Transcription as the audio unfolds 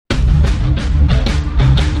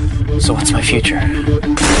So what's my future? You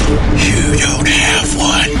don't have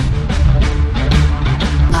one.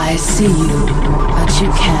 I see you, but you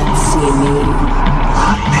can't see me.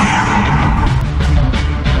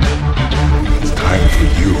 It's time for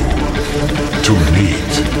you to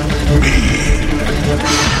meet me.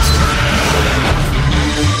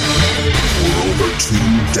 For over 2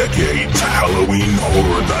 decades, Halloween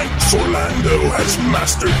Horror Nights Orlando has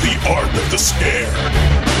mastered the art of the scare.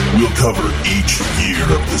 We'll cover each year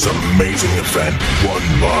of this amazing event one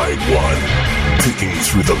by one, picking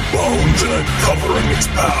through the bones and uncovering its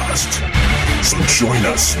past. So join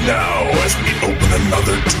us now as we open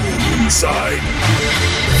another tomb inside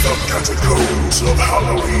the catacombs of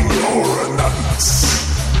Halloween Horror Nights.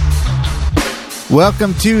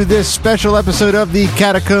 Welcome to this special episode of the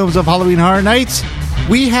Catacombs of Halloween Horror Nights.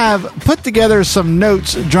 We have put together some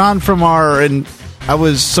notes drawn from and I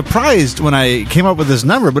was surprised when I came up with this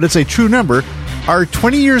number, but it's a true number, our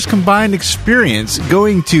 20 years combined experience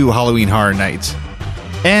going to Halloween Horror Nights.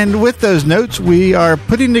 And with those notes, we are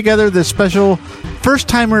putting together this special First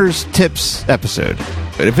Timers Tips episode.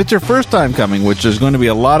 But if it's your first time coming, which there's going to be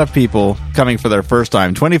a lot of people coming for their first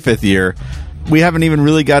time, 25th year, we haven't even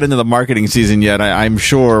really got into the marketing season yet. I'm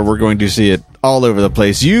sure we're going to see it all over the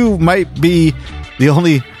place. You might be the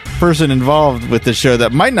only person involved with the show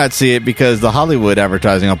that might not see it because the Hollywood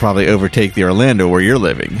advertising will probably overtake the Orlando where you're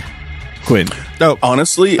living. Quinn. No,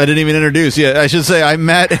 honestly, I didn't even introduce. Yeah, I should say I'm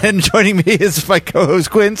Matt, and joining me is my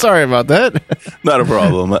co-host Quinn. Sorry about that. Not a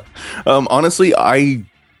problem. Honestly, I'm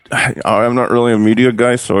not really a media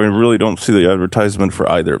guy, so I really don't see the advertisement for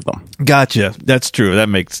either of them. Gotcha. That's true.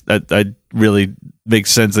 That really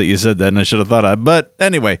makes sense that you said that, and I should have thought of. But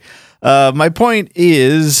anyway, my point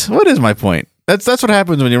is, what is my point? That's what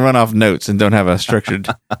happens when you run off notes and don't have a structured.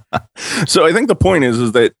 So I think the point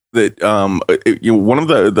is that one of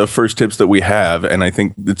the first tips that we have, and I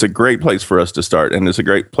think it's a great place for us to start, and it's a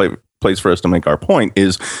great place for us to make our point,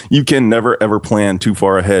 is you can never ever plan too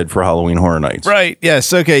far ahead for Halloween Horror Nights. Right.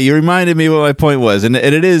 Yes. Okay. You reminded me what my point was, and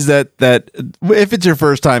it is that if it's your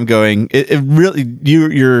first time going, it really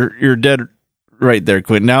you're dead right there,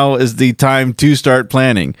 Quinn. Now is the time to start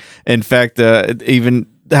planning. In fact, even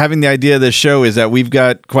having the idea of this show is that we've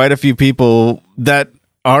got quite a few people that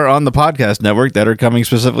are on the podcast network that are coming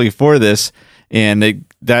specifically for this, and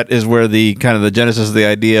that is where the kind of the genesis of the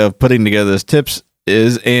idea of putting together this tips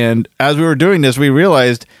is. And as we were doing this, we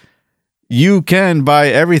realized you can buy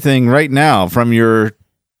everything right now, from your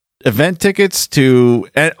event tickets to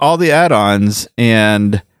all the add-ons.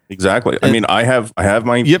 And exactly. I mean, I have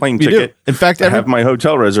my plane ticket. Do. In fact, I have my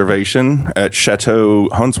hotel reservation at Chateau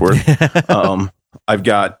Huntsworth. I've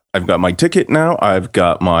got my ticket now. I've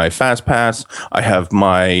got my fast pass. I have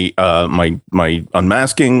my my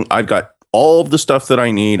unmasking. I've got all of the stuff that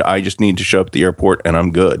I need. I just need to show up at the airport and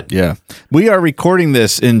I'm good. Yeah. We are recording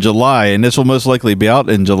this in July, and this will most likely be out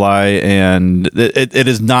in July, and it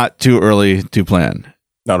is not too early to plan.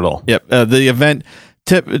 Not at all. Yep. The event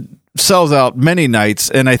sells out many nights,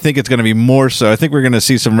 and I think it's going to be more so. I think we're going to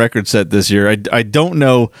see some records set this year. I don't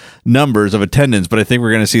know numbers of attendance, but I think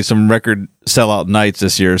we're going to see some record sellout nights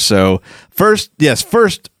this year. So first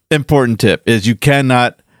important tip is you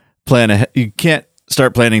cannot plan ahead. You can't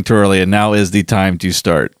start planning too early, and now is the time to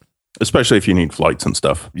start. Especially if you need flights and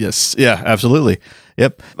stuff. Yes. Yeah, absolutely.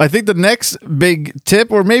 Yep. I think the next big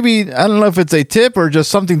tip, or maybe, I don't know if it's a tip or just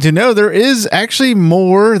something to know, there is actually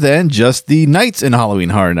more than just the nights in Halloween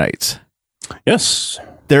Horror Nights. Yes.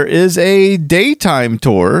 There is a daytime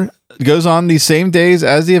tour. It goes on the same days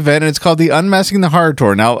as the event, and it's called the Unmasking the Horror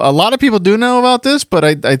Tour. Now, a lot of people do know about this, but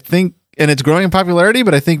I think, and it's growing in popularity,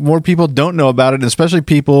 but I think more people don't know about it, especially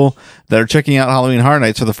people that are checking out Halloween Horror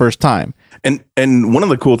Nights for the first time. And one of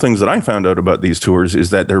the cool things that I found out about these tours is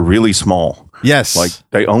that they're really small. Yes. Like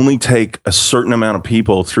they only take a certain amount of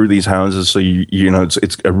people through these houses. So, you know,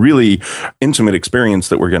 it's a really intimate experience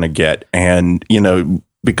that we're going to get. And, you know,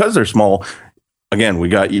 because they're small, again, we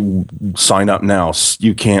got you sign up now.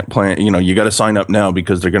 You can't plan, you know, you got to sign up now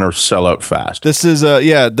because they're going to sell out fast. This is,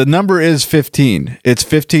 the number is 15. It's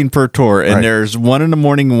 15 per tour. And There's one in the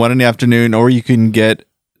morning, one in the afternoon, or you can get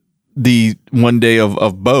the one day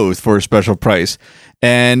of both for a special price.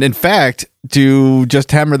 And in fact, to just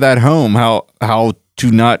hammer that home, how to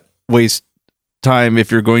not waste time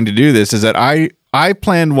if you're going to do this, is that I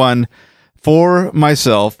planned one for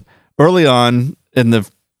myself early on in the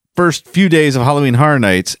first few days of Halloween Horror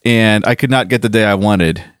Nights, and I could not get the day I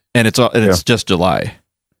wanted, and it's just July.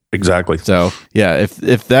 Exactly. So yeah,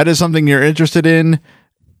 if that is something you're interested in,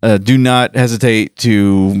 do not hesitate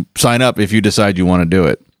to sign up if you decide you want to do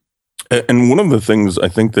it. And one of the things I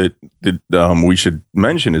think that we should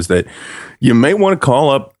mention is that you may want to call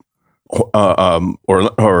up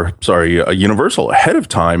Universal ahead of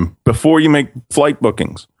time before you make flight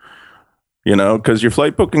bookings. Because your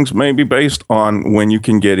flight bookings may be based on when you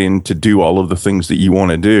can get in to do all of the things that you want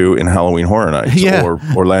to do in Halloween Horror Nights or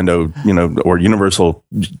Orlando, or Universal,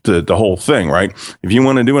 the whole thing, right? If you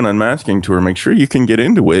want to do an unmasking tour, make sure you can get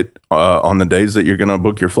into it on the days that you're going to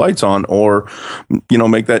book your flights on, or,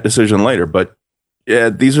 make that decision later. But yeah,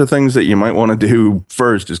 these are things that you might want to do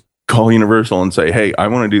first, is call Universal and say, hey, I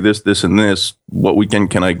want to do this, this, and this. What weekend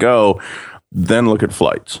can I go? Then look at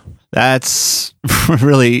flights. That's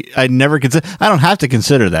really, I don't have to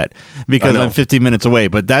consider that because I'm 15 minutes away,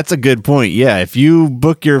 but that's a good point. Yeah. If you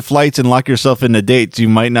book your flights and lock yourself into dates, you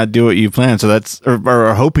might not do what you plan. So that's, or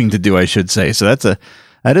are hoping to do, I should say. So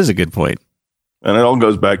that is a good point. And it all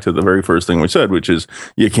goes back to the very first thing we said, which is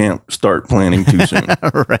you can't start planning too soon.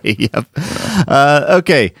 Right. Yep.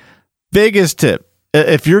 Okay. Biggest tip.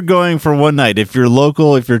 If you're going for one night, if you're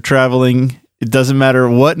local, if you're traveling, it doesn't matter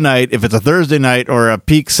what night, if it's a Thursday night or a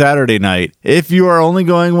peak Saturday night, if you are only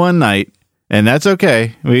going one night, and that's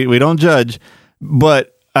okay, we don't judge,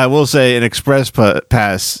 but I will say an express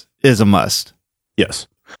pass is a must. Yes.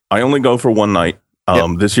 I only go for one night.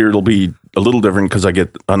 This year it'll be a little different because I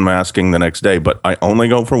get unmasking the next day, but I only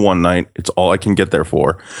go for one night. It's all I can get there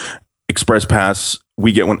for. Express pass,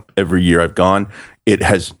 we get one every year I've gone. It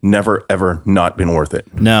has never, ever not been worth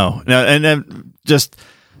it. No, and just...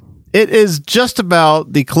 It is just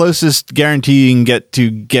about the closest guarantee you can get to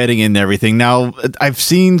getting in everything. Now, I've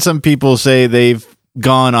seen some people say they've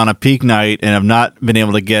gone on a peak night and have not been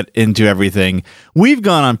able to get into everything. We've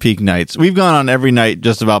gone on peak nights. We've gone on every night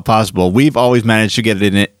just about possible. We've always managed to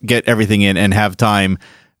get everything in and have time.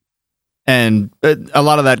 And a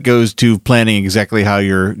lot of that goes to planning exactly how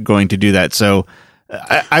you're going to do that. So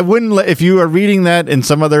I wouldn't if you are reading that in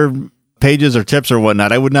some other pages or tips or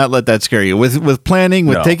whatnot, I would not let that scare you. With planning,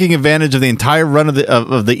 with taking advantage of the entire run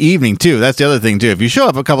of the evening too. That's the other thing too. If you show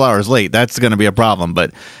up a couple hours late, that's going to be a problem.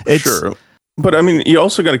 But it's sure. But I mean, you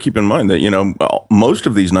also got to keep in mind that most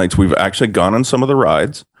of these nights we've actually gone on some of the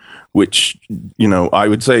rides, which I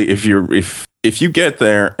would say if you get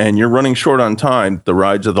there and you're running short on time, the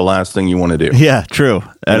rides are the last thing you want to do. Yeah, true.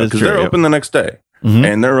 That is true. Because they're open the next day. Mm-hmm.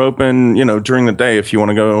 And they're open, during the day if you want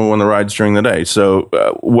to go on the rides during the day. So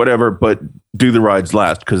whatever, but do the rides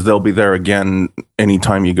last because they'll be there again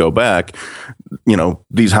anytime you go back.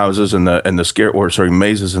 These houses and the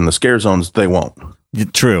mazes and the scare zones, they won't.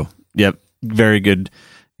 True. Yep. Very good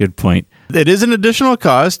point. It is an additional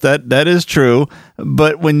cost. That is true.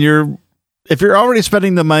 But if you're already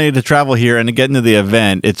spending the money to travel here and to get into the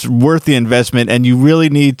event, it's worth the investment, and you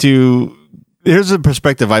really need to. Here's the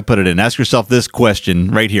perspective I put it in. Ask yourself this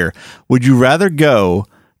question right here. Would you rather go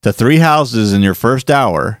to 3 houses in your first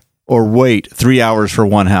hour or wait 3 hours for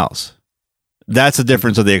one house? That's the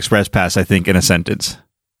difference of the express pass, I think, in a sentence.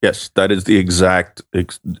 Yes, that is the exact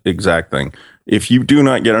thing. If you do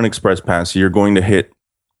not get an express pass, you're going to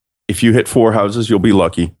if you hit 4 houses, you'll be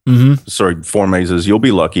lucky. Mm-hmm. Sorry, 4 mazes, you'll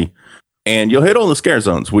be lucky. And you'll hit all the scare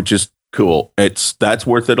zones, which is cool. That's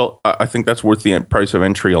worth it. I think that's worth the price of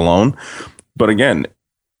entry alone. But again,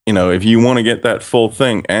 if you want to get that full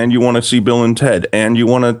thing and you want to see Bill and Ted and you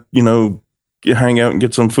want to, hang out and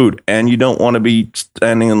get some food and you don't want to be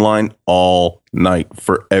standing in line all night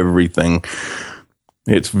for everything,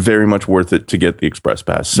 it's very much worth it to get the express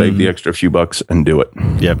pass. Save the extra few bucks and do it.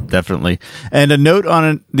 Yep, definitely. And a note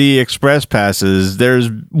on the express passes, there was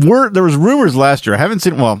rumors last year. I haven't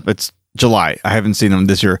seen, it's July. I haven't seen them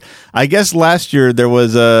this year. I guess last year there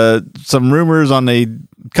was some rumors on a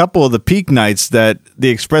couple of the peak nights that the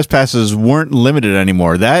express passes weren't limited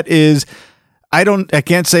anymore. That is, I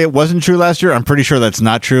can't say it wasn't true last year. I'm pretty sure that's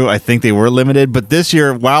not true. I think they were limited. But this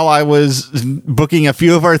year, while I was booking a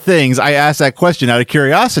few of our things, I asked that question out of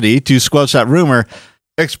curiosity to squelch that rumor.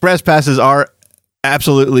 Express passes are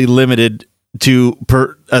absolutely limited to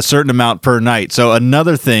a certain amount per night. So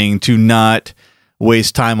another thing to not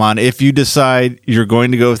waste time on. If you decide you're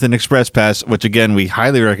going to go with an express pass, which again, we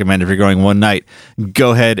highly recommend if you're going one night,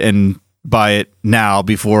 go ahead and buy it now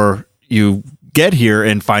before you get here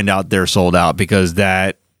and find out they're sold out, because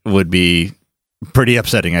that would be pretty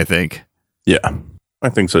upsetting, I think. Yeah, I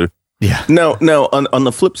think so. Yeah. No, on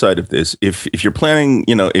the flip side of this, if you're planning,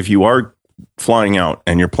 if you are flying out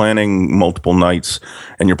and you're planning multiple nights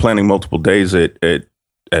and you're planning multiple days at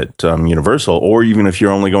Universal, or even if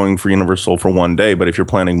you're only going for Universal for one day, but if you're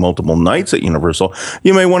planning multiple nights at Universal,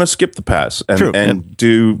 you may want to skip the pass and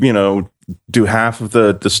do half of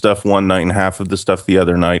the stuff one night and half of the stuff the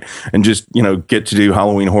other night, and just get to do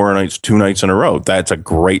Halloween Horror Nights 2 nights in a row. That's a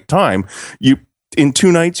great time. In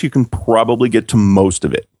 2 nights you can probably get to most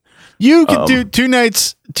of it. You can do 2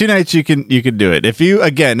 nights. 2 nights you can do it. If you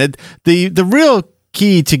the real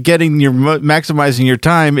key to getting maximizing your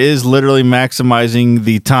time is literally maximizing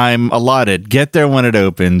the time allotted. Get there when it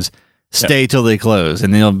opens. Stay till they close,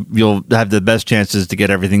 and you'll have the best chances to get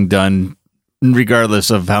everything done, regardless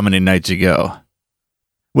of how many nights you go.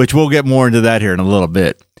 Which we'll get more into that here in a little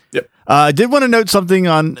bit. Yep. I did want to note something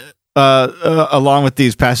on along with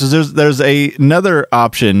these passes. There's another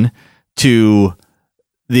option to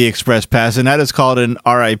the Express Pass, and that is called an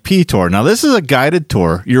RIP tour. Now, this is a guided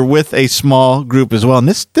tour. You're with a small group as well, and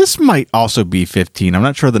this might also be 15. I'm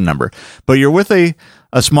not sure the number, but you're with a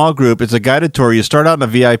small group. It's a guided tour. You start out in a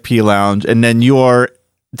VIP lounge, and then you are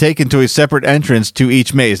taken to a separate entrance to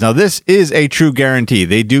each maze. Now, this is a true guarantee.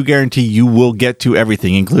 They do guarantee you will get to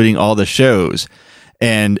everything, including all the shows,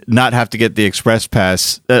 and not have to get the Express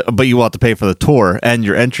Pass, but you will have to pay for the tour and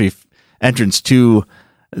your entrance to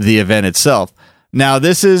the event itself. Now,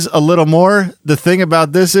 this is a little more. The thing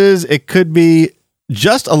about this is it could be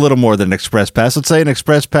just a little more than an Express Pass. Let's say an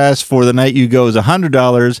Express Pass for the night you go is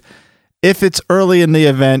 $100. If it's early in the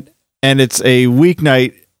event and it's a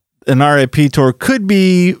weeknight, an RIP tour could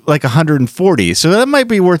be like $140. So that might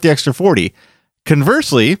be worth the extra $40.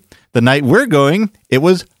 Conversely, the night we're going, it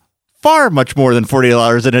was far much more than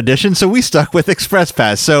 $40 in addition. So we stuck with Express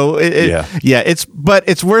Pass. So it's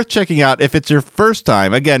worth checking out if it's your first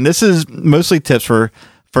time. Again, this is mostly tips for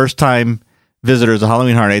first time visitors of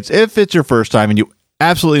Halloween Horror Nights. If it's your first time and you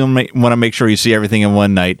absolutely want to make sure you see everything in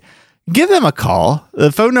one night, give them a call.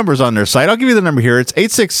 The phone number is on their site. I'll give you the number here. It's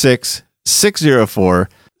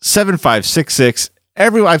 866-604-7566.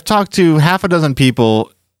 I've talked to half a dozen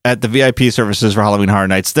people at the VIP services for Halloween Horror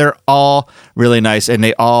Nights. They're all really nice, and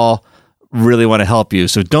they all really want to help you.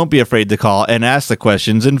 So don't be afraid to call and ask the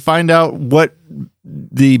questions and find out what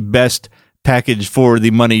the best package for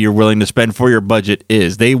the money you're willing to spend for your budget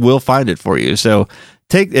is. They will find it for you. So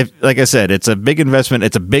like I said, it's a big investment.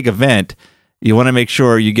 It's a big event. You want to make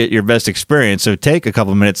sure you get your best experience. So take a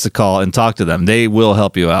couple minutes to call and talk to them. They will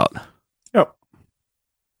help you out. Yep.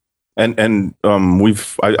 And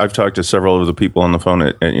I've talked to several of the people on the phone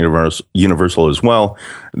at Universal as well.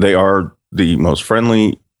 They are the most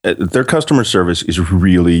friendly. Their customer service is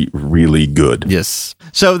really, really good. Yes.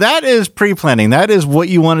 So that is pre-planning. That is what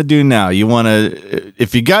you want to do now. You want to,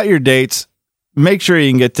 if you got your dates, make sure you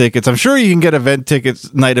can get tickets. I'm sure you can get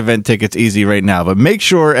night event tickets easy right now, but make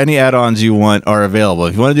sure any add-ons you want are available.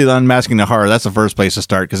 If you want to do the Unmasking the Horror, that's the first place to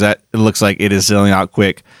start because it looks like it is selling out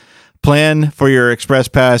quick. Plan for your Express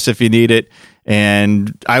Pass if you need it.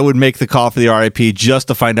 And I would make the call for the RIP just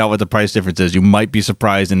to find out what the price difference is. You might be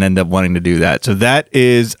surprised and end up wanting to do that. So that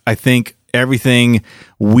is, I think, everything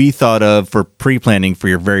we thought of for pre-planning for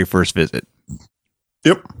your very first visit.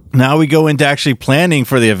 Yep. Now we go into actually planning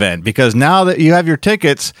for the event because now that you have your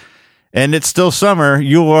tickets and it's still summer,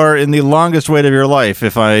 you are in the longest wait of your life.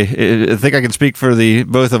 If I think I can speak for the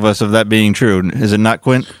both of us of that being true. Is it not,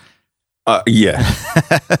 Quint? Yeah.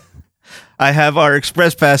 I have our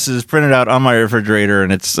Express Passes printed out on my refrigerator,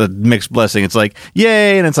 and it's a mixed blessing. It's like,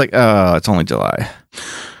 yay, and it's like, oh, it's only July.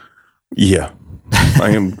 Yeah.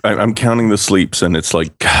 I'm counting the sleeps, and it's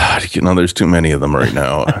like, God, there's too many of them right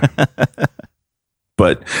now.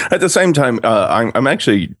 But at the same time, I'm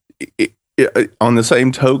actually, on the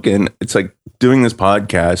same token, it's like doing this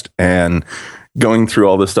podcast and going through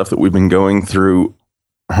all the stuff that we've been going through.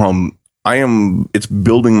 It's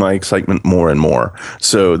building my excitement more and more.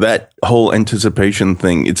 So that whole anticipation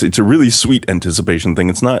thing, it's a really sweet anticipation thing.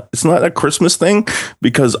 It's not a Christmas thing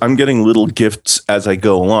because I'm getting little gifts as I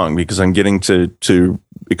go along because I'm getting to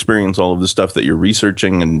experience all of the stuff that you're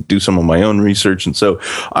researching and do some of my own research. And so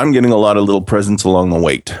I'm getting a lot of little presents along the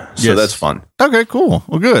way. So That's fun. Okay, cool.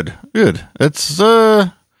 Well, good. It's,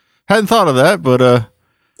 hadn't thought of that, but,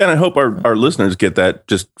 and I hope our listeners get that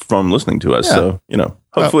just from listening to us. Yeah. So,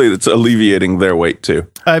 hopefully it's alleviating their weight too.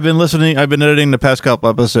 I've been editing the past couple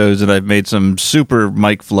episodes and I've made some super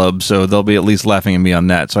mic flubs. So they'll be at least laughing at me on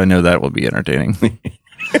that. So I know that will be entertaining.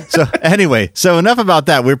 So anyway, enough about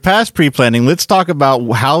that. We're past pre-planning. Let's talk about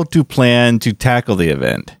how to plan to tackle the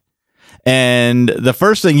event. And the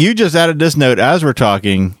first thing, you just added this note as we're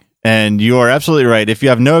talking, and you are absolutely right. If you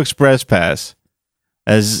have no Express Pass,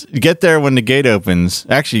 get there when the gate opens.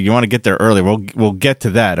 Actually, you want to get there early. We'll get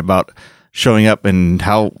to that about showing up and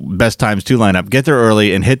how best times to line up. Get there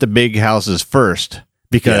early and hit the big houses first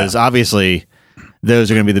because obviously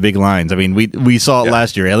those are going to be the big lines. I mean, we saw it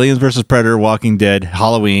last year. Aliens versus Predator, Walking Dead,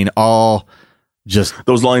 Halloween, all just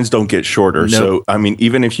those lines don't get shorter. Nope. So I mean,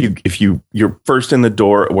 even if you're first in the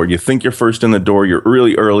door or you think you're first in the door, you're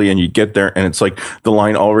really early and you get there and it's like the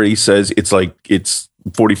line already says it's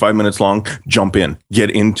 45 minutes long, jump in, get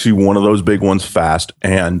into one of those big ones fast,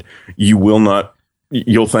 and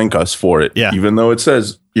you'll thank us for it. Yeah. Even though it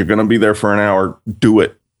says you're going to be there for an hour, do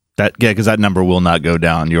it. Because that number will not go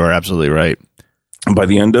down. You are absolutely right. By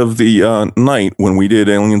the end of the night, when we did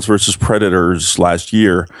Aliens versus Predators last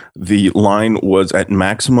year, the line was at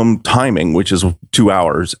maximum timing, which is 2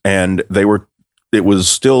 hours, and it was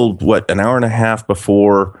still an hour and a half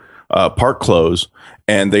before park close,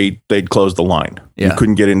 and they'd closed the line. Yeah. You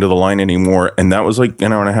couldn't get into the line anymore, and that was like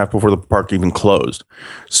an hour and a half before the park even closed.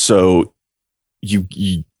 So you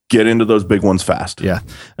get into those big ones fast. Yeah.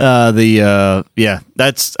 That's,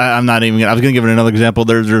 I'm not even I was going to give it another example.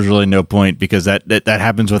 There's really no point, because that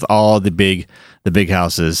happens with all the big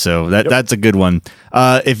houses. So that's a good one.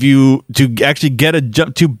 If you, to actually get a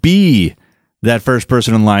jump, to be that first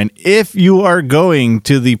person in line, if you are going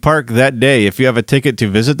to the park that day, if you have a ticket to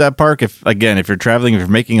visit that park, if you're traveling, if you're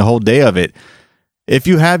making a whole day of it, if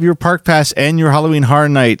you have your park pass and your Halloween Horror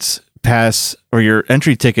Nights pass or your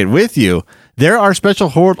entry ticket with you, there are special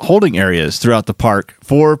holding areas throughout the park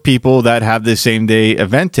for people that have the same day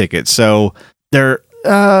event tickets. So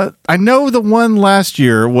I know the one last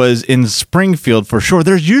year was in Springfield for sure.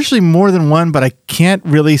 There's usually more than one, but I can't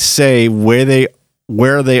really say where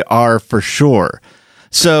they are for sure.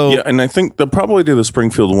 So yeah, and I think they'll probably do the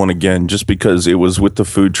Springfield one again, just because it was with the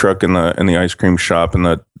food truck and the ice cream shop and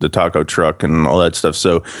the taco truck and all that stuff.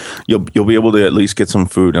 So you'll be able to at least get some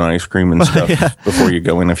food and ice cream and stuff before you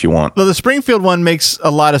go in if you want. Well, the Springfield one makes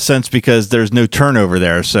a lot of sense because there's no turnover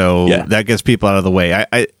there, so that gets people out of the way.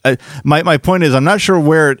 My point is, I'm not sure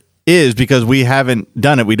where it is because we haven't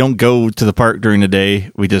done it. We don't go to the park during the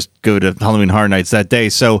day. We just go to Halloween Horror Nights that day.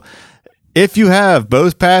 So if you have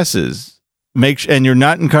both passes, and you're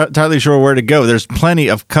not entirely sure where to go, there's plenty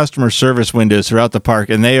of customer service windows throughout the park,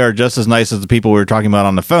 and they are just as nice as the people we were talking about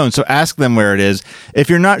on the phone. So ask them where it is. If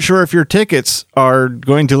you're not sure if your tickets are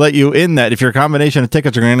going to let you in if your combination of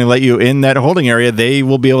tickets are going to let you in that holding area, they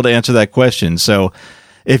will be able to answer that question. So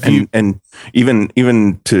if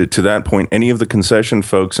even to that point, any of the concession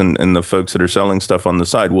folks and the folks that are selling stuff on the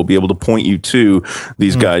side will be able to point you to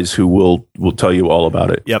these guys who will tell you all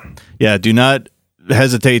about it. Yep. Yeah. Do not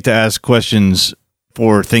hesitate to ask questions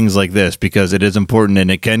for things like this, because it is important,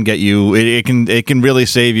 and it can get you, it can really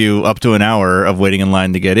save you up to an hour of waiting in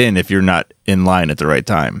line to get in if you're not in line at the right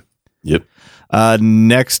time. Yep.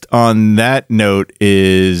 Next on that note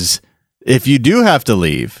is, if you do have to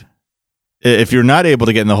leave, if you're not able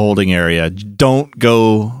to get in the holding area, don't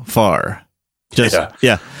go far.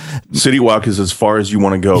 City Walk is as far as you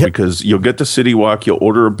want to go, because you'll get to City Walk, you'll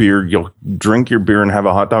order a beer, you'll drink your beer and have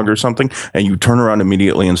a hot dog or something, and you turn around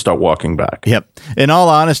immediately and start walking back. Yep. In all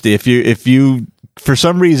honesty, if you for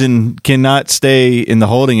some reason cannot stay in the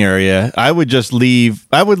holding area, I would just leave.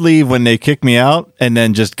 I would leave when they kick me out, and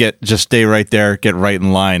then just stay right there, get right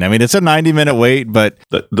in line. I mean, it's a 90-minute wait, but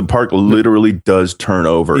the park literally does turn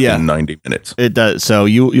over in 90 minutes. It does. So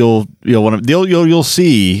you'll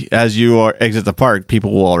see as you exit the park,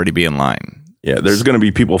 people will already be in line. Yeah, there's going to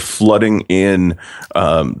be people flooding in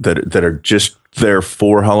that are just there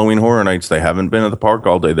for Halloween Horror Nights. They haven't been at the park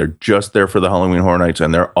all day. They're just there for the Halloween Horror Nights,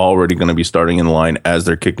 and they're already going to be starting in line as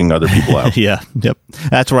they're kicking other people out. Yep.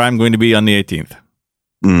 That's where I'm going to be on the 18th.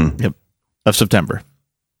 Yep, of September.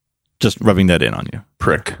 Just rubbing that in on you.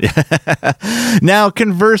 Prick. Now,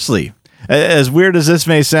 conversely, as weird as this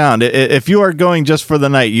may sound, if you are going just for the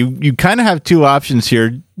night, you kind of have two options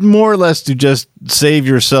here, more or less, to just save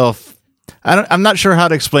yourself. I'm not sure how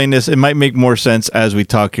to explain this. It might make more sense as we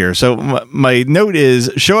talk here. So my note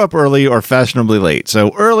is, show up early or fashionably late. So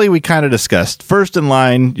early, we kind of discussed. First in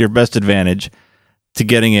line, your best advantage to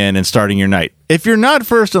getting in and starting your night. If you're not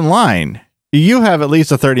first in line, you have at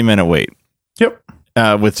least a 30-minute wait. Yep.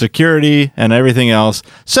 With security and everything else.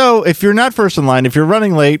 So if you're not first in line, if you're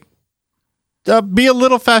running late, be a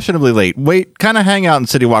little fashionably late. Wait, kind of hang out in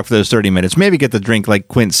City Walk for those 30 minutes. Maybe get the drink like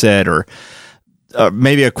Quint said, or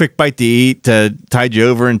maybe a quick bite to eat to tide you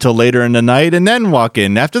over until later in the night, and then walk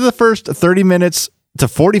in. After the first 30 minutes to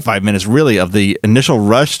 45 minutes, really, of the initial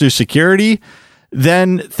rush through security,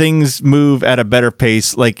 then things move at a better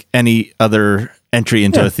pace like any other entry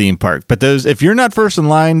into a theme park. But if you're not first in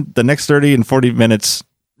line, the next 30 and 40 minutes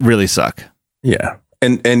really suck. Yeah.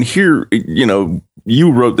 And here,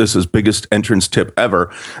 you wrote this as biggest entrance tip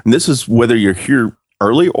ever. And this is whether you're here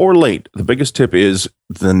early or late. The biggest tip is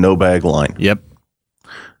the no bag line. Yep.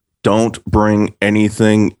 Don't bring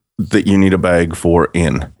anything that you need a bag for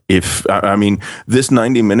in. This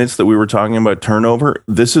 90 minutes that we were talking about turnover,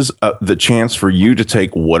 this is the chance for you to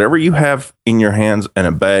take whatever you have in your hands and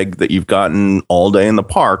a bag that you've gotten all day in the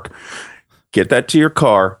park, get that to your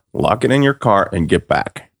car, lock it in your car, and get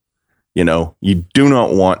back. You know, you do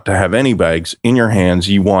not want to have any bags in your hands.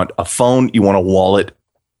 You want a phone, you want a wallet.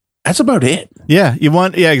 That's about it. Yeah,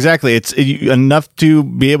 exactly. It's enough to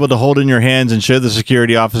be able to hold in your hands and show the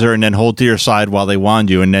security officer and then hold to your side while they wand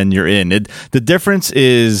you, and then you're in. The difference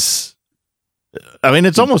is, I mean,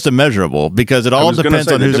 it's almost immeasurable because it all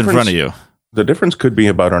depends on who's in front of you. The difference could be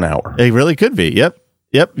about an hour. It really could be. Yep.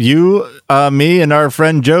 You, me, and our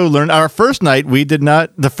friend Joe learned our first night.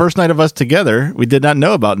 The first night of us together, we did not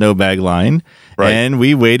know about no bag line. Right. And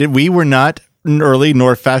we waited. We were not early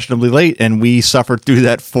nor fashionably late, and we suffered through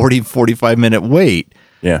that 45 minute wait.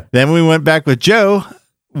 Yeah. Then we went back with Joe.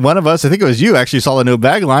 One of us, I think it was you, actually saw the no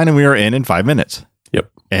bag line, and we were in 5 minutes.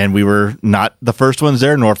 Yep. And we were not the first ones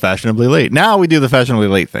there nor fashionably late. Now we do the fashionably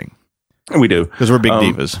late thing. We do. Because we're big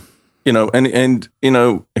divas. You know, and you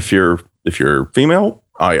know, if you're female,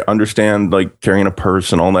 I understand like carrying a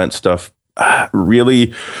purse and all that stuff.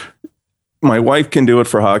 Really, my wife can do it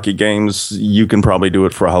for hockey games. You can probably do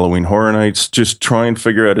it for Halloween Horror Nights. Just try and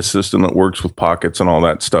figure out a system that works with pockets and all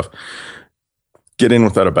that stuff. Get in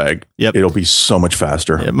without a bag. Yep. It'll be so much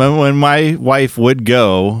faster. Yeah, when my wife would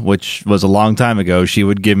go, which was a long time ago, she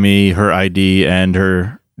would give me her ID and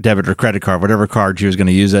her debit or credit card, whatever card she was going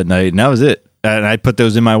to use that night. And that was it. And I put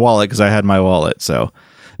those in my wallet because I had my wallet. So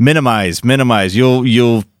minimize.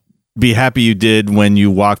 You'll be happy you did when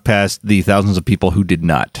you walk past the thousands of people who did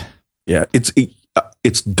not. Yeah,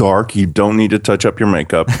 it's dark. You don't need to touch up your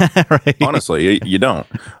makeup. Right. Honestly, you don't.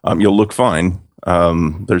 You'll look fine.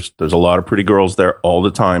 There's a lot of pretty girls there all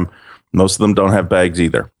the time. Most of them don't have bags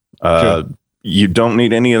either. Sure. You don't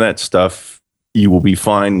need any of that stuff. You will be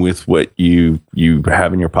fine with what you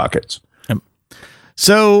have in your pockets.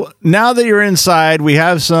 So now that you're inside, we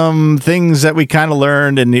have some things that we kind of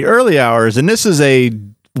learned in the early hours, and this is a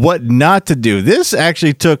what not to do. This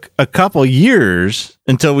actually took a couple years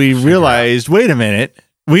until we realized, wait a minute,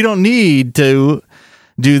 we don't need to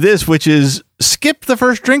do this, which is skip the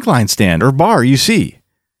first drink line stand or bar you see.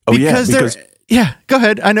 Oh, because go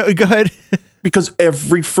ahead. I know. Go ahead. Because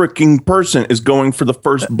every freaking person is going for the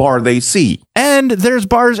first bar they see. And there's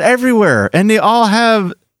bars everywhere, and they all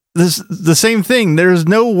have the same thing. There's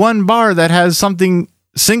no one bar that has something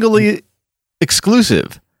singly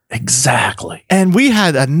exclusive. Exactly. And we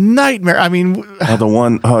had a nightmare. I mean,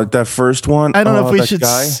 that first one. I don't know if we should.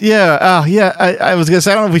 Yeah. I was gonna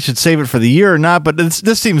say I don't know if we should save it for the year or not, but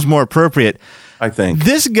this seems more appropriate. I think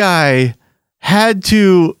this guy had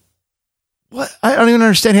to. What I don't even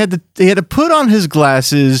understand. He had to put on his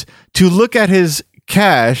glasses to look at his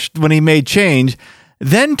cash when he made change,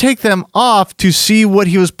 then take them off to see what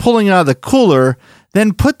he was pulling out of the cooler.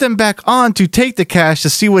 Then put them back on to take the cash to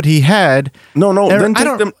see what he had. No.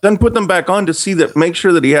 Then put them back on to make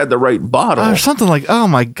sure that he had the right bottle or something like. Oh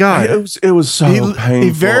my god! It was so painful. He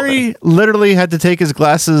very literally had to take his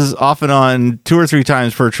glasses off and on 2 or 3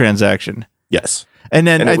 times per transaction. Yes, and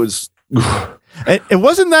it was. It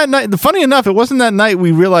wasn't that night. Funny enough, it wasn't that night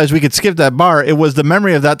we realized we could skip that bar. It was the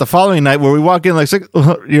memory of that the following night where we walk in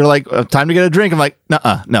you're like, time to get a drink. I'm like,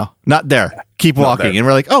 no, not there. Keep walking, and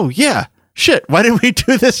we're like, oh yeah. Shit, why didn't we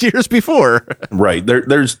do this years before? Right.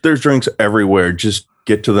 There's drinks everywhere. Just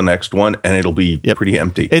get to the next one and it'll be pretty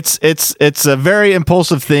empty. It's a very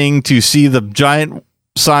impulsive thing to see the giant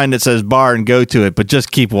sign that says bar and go to it, but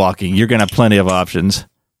just keep walking. You're going to have plenty of options.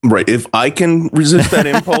 Right. If I can resist that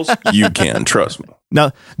impulse, you can. Trust me.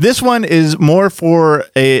 Now, this one is more for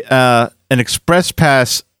an express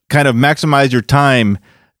pass kind of maximize your time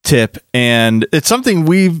tip, and it's something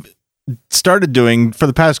we've started doing for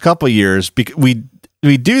the past couple of years.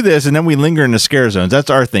 We do this and then we linger in the scare zones. That's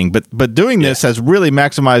our thing. But doing this has really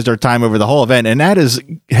maximized our time over the whole event, and that is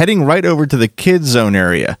heading right over to the kids zone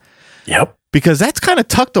area. Yep. Because that's kind of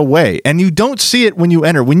tucked away, and you don't see it when you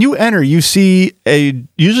enter. When you enter, you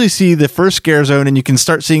usually see the first scare zone, and you can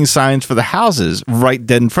start seeing signs for the houses right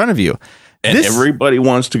dead in front of you. And everybody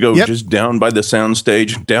wants to go just down by the sound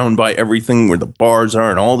stage, down by everything where the bars are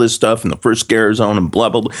and all this stuff and the first scare zone and blah,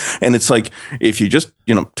 blah, blah. And it's like, if you just,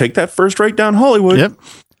 take that first right down Hollywood,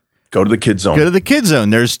 go to the kids zone. Go to the kids zone.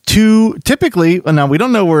 There's 2, typically, now we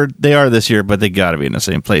don't know where they are this year, but they got to be in the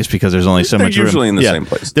same place because there's only so much room. Usually in the same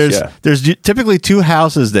place. There's typically 2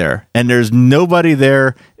 houses there, and there's nobody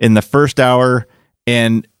there in the first hour.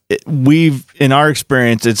 And in our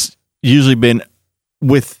experience, it's usually been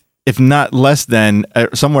if not less than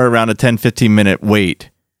somewhere around a 10-15 minute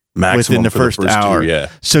wait maximum within the first hour. 2,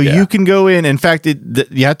 So you can go in. In fact,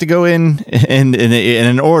 you have to go in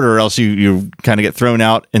an order, or else you kind of get thrown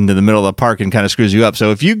out into the middle of the park and kind of screws you up.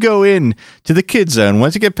 So if you go in to the kids zone,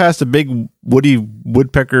 once you get past the big woody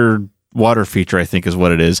woodpecker water feature, I think is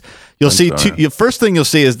what it is. You'll see first thing you'll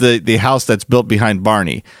see is the house that's built behind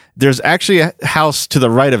Barney. There's actually a house to the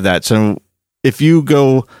right of that. So if you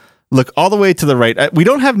go look all the way to the right, we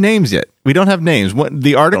don't have names yet. We don't have names. What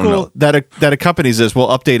the article that accompanies this will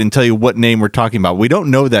update and tell you what name we're talking about. We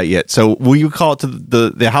don't know that yet. So will you call it to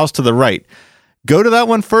the house to the right? Go to that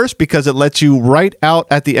one first because it lets you right out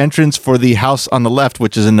at the entrance for the house on the left,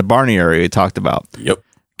 which is in the Barney area we talked about. Yep.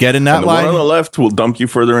 Get in that and the line. one on the left will dump you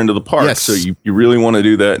further into the park. Yes. So you really want to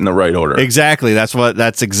do that in the right order. Exactly. That's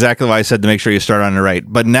exactly why I said to make sure you start on the right.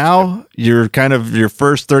 But now you're kind of your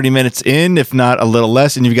first 30 minutes in, if not a little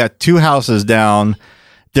less, and you've got two houses down.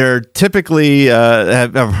 They're typically,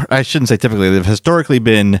 I shouldn't say typically, they've historically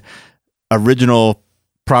been original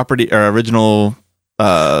property or original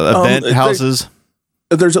event houses.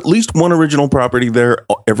 There's at least one original property there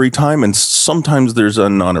every time, and sometimes there's a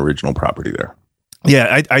non-original property there.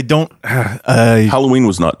 Yeah, I don't. Halloween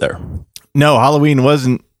was not there. No, Halloween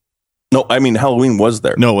wasn't. No, I mean Halloween was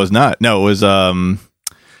there. No, it was not. No, it was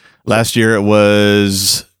last year. It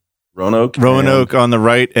was Roanoke on the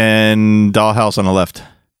right and Dollhouse on the left.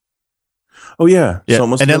 Oh yeah.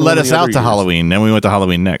 So it and it led us out to Halloween. Then we went to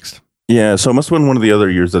Halloween next. Yeah, so it must have been one of the other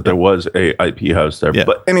years that there was a IP house there. Yeah.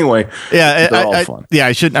 But anyway, they're all fun. Yeah,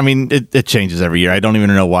 I should. I mean, it changes every year. I don't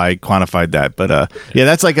even know why I quantified that, but yeah,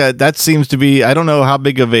 that's that seems to be. I don't know how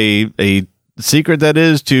big of a secret that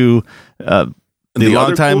is to the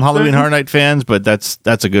longtime cool Halloween Horror Night fans, but that's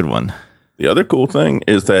a good one. The other cool thing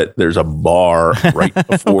is that there's a bar right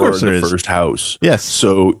before the first house. Yes.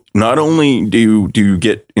 So not only do you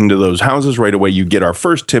get into those houses right away, you get our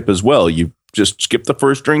first tip as well. You just skip the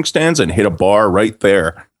first drink stands and hit a bar right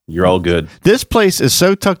there. You're all good. This place is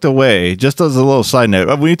so tucked away. Just as a little side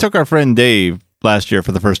note, we took our friend Dave last year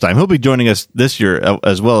for the first time. He'll be joining us this year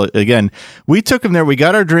as well. Again, we took him there. We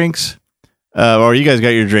got our drinks, or you guys got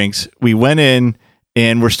your drinks. We went in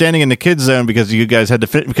and we're standing in the kids zone because you guys had to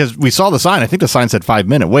fit, because we saw the sign. I think the sign said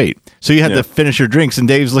 5-minute wait. So you had to finish your drinks. And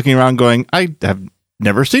Dave's looking around going, I have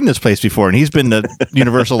never seen this place before. And he's been to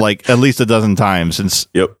Universal like at least a dozen times since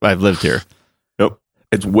I've lived here.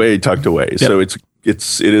 It's way tucked away, so it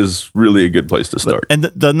is really a good place to start. And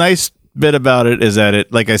the nice bit about it is that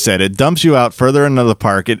it, like I said, it dumps you out further into the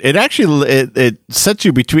park. It actually it sets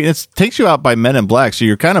you between. It takes you out by Men in Black, so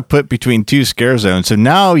you're kind of put between two scare zones. So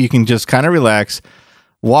now you can just kind of relax,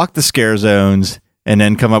 walk the scare zones, and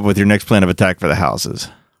then come up with your next plan of attack for the houses.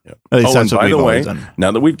 Yep. And by the way,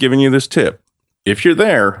 now that we've given you this tip, if you're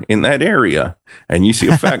there in that area and you see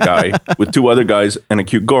a fat guy with two other guys and a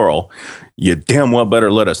cute girl, you damn well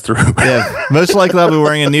better let us through. Yeah, most likely I'll be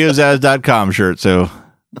wearing a NEOZAZ.com shirt, so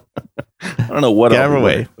I don't know what I'll be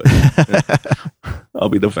wearing, I'll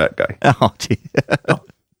be the fat guy. Oh, gee.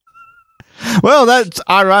 Well, that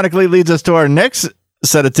ironically leads us to our next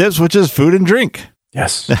set of tips, which is food and drink.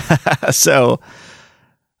 Yes. So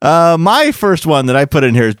my first one that I put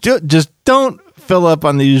in here is just don't fill up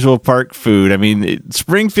on the usual park food. I mean,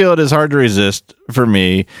 Springfield is hard to resist for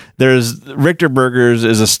me. There's Richter Burgers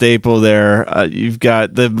is a staple there. You've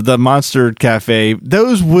got the Monster Cafe.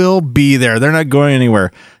 Those will be there. They're not going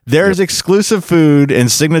anywhere. There's exclusive food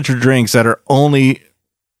and signature drinks that are only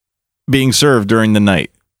being served during the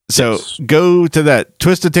night. So go to that.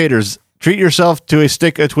 Twisted Taters. Treat yourself to a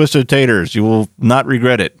stick of Twisted Taters. You will not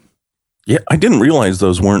regret it. Yeah, I didn't realize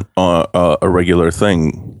those weren't a regular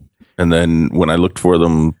thing. And then when I looked for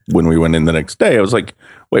them when we went in the next day, I was like,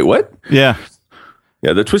 wait, what? Yeah.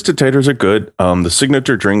 Yeah, the Twisted Taters are good. The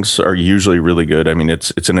signature drinks are usually really good. I mean,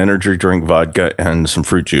 it's an energy drink, vodka, and some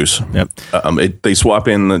fruit juice. Yep. They swap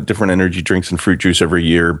in the different energy drinks and fruit juice every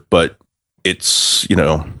year, but it's,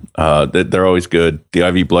 they're always good. The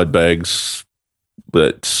IV blood bags.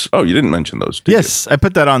 But, you didn't mention those, did Yes, I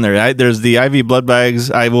put that on there. There's the IV blood bags.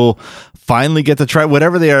 I will finally get to try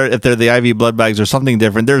whatever they are, if they're the IV blood bags or something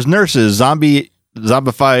different. There's nurses,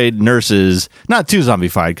 zombified nurses. Not too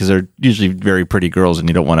zombified, because they're usually very pretty girls, and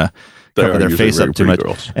you don't want to cover their face up too much.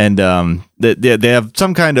 Girls. And they have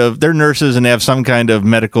some kind of, they're nurses, and they have some kind of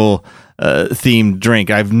medical themed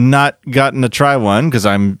drink. I've not gotten to try one because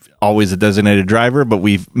I'm always a designated driver, but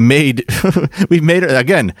we've made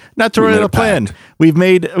again, not to run a plan. We've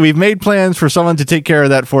made plans for someone to take care of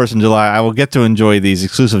that for us in July. I will get to enjoy these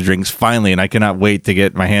exclusive drinks finally, and I cannot wait to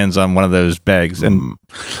get my hands on one of those bags. And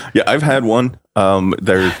yeah, I've had one.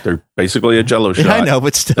 They're basically a Jello shot. Yeah, I know,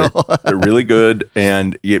 but still, they're really good,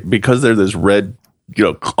 and because they're this red,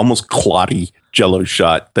 almost clotty Jello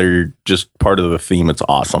shot, they're just part of the theme. It's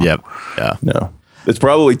awesome. Yep. Yeah. No. It's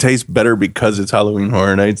probably tastes better because it's Halloween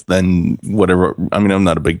Horror Nights than whatever. I mean, I'm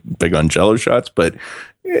not a big on Jello shots, but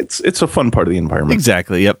it's a fun part of the environment.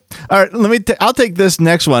 Exactly. Yep. All right. I'll take this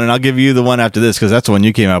next one, and I'll give you the one after this because that's the one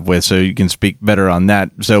you came up with, so you can speak better on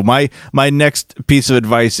that. So my next piece of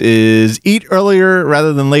advice is eat earlier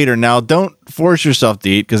rather than later. Now, don't force yourself to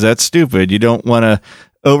eat because that's stupid. You don't want to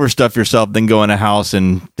overstuff yourself, then go in a house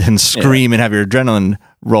and scream and have your adrenaline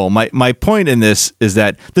roll. My point in this is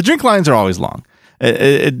that the drink lines are always long.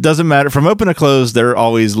 It doesn't matter. From open to close, they're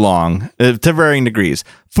always long to varying degrees.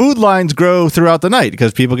 Food lines grow throughout the night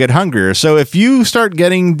because people get hungrier. So if you start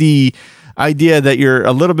getting the idea that you're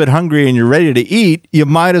a little bit hungry and you're ready to eat, you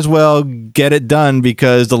might as well get it done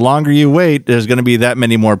because the longer you wait, there's going to be that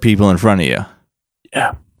many more people in front of you.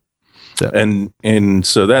 Yeah. So. And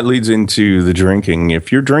so that leads into the drinking.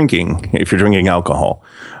 If you're drinking alcohol,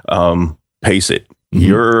 pace it. Mm-hmm.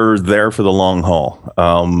 You're there for the long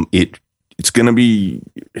haul. It's going to be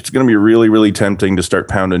really, really tempting to start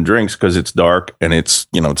pounding drinks because it's dark and it's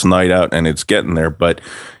night out and it's getting there, but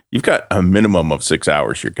you've got a minimum of 6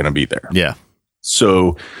 hours you're going to be there. Yeah.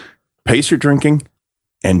 So pace your drinking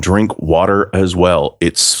and drink water as well.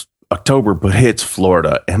 It's October, but it's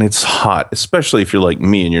Florida and it's hot, especially if you're like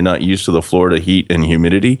me and you're not used to the Florida heat and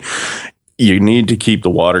humidity. You need to keep the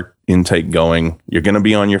water intake going. You're going to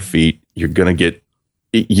be on your feet. You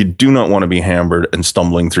do not want to be hammered and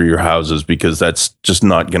stumbling through your houses because that's just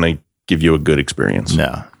not going to give you a good experience.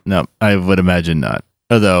 No, I would imagine not.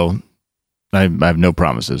 Although I have no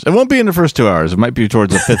promises. It won't be in the first 2 hours. It might be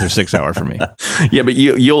towards the 5th or 6th hour for me. Yeah, but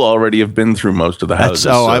you'll already have been through most of the houses.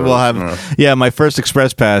 I will have. Yeah, my first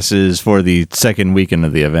express pass is for the second weekend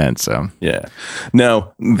of the event. So yeah.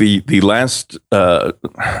 Now the last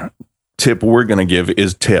tip we're going to give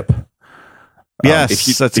is tip.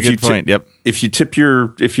 Yes, that's a good point. Yep. If you tip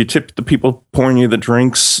the people pouring you the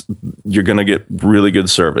drinks, you're going to get really good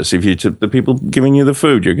service. If you tip the people giving you the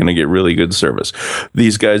food, you're going to get really good service.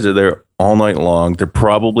 These guys are there all night long. They're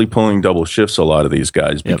probably pulling double shifts, a lot of these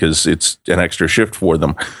guys, because it's an extra shift for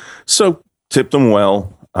them. So tip them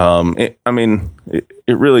well. It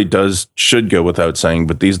really should go without saying,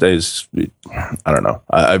 but these days, I don't know.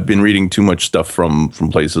 I've been reading too much stuff from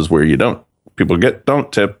places where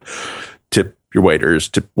don't tip your waiters,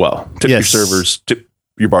 tip your servers, tip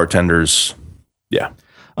your bartenders. Yeah.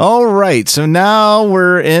 All right. So now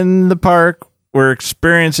we're in the park. We're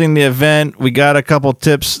experiencing the event. We got a couple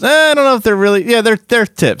tips. I don't know if they're really, they're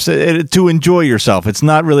tips to enjoy yourself. It's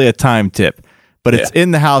not really a time tip, but it's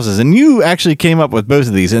in the houses. And you actually came up with both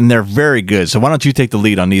of these and they're very good. So why don't you take the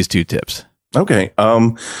lead on these two tips? Okay.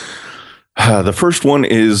 The first one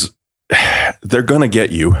is, they're going to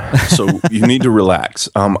get you. So you need to relax.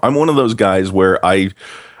 I'm one of those guys where I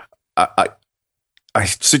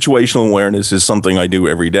situational awareness is something I do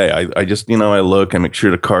every day. I just, I look, I make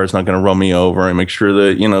sure the car's not going to run me over. I make sure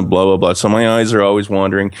that, blah, blah, blah. So my eyes are always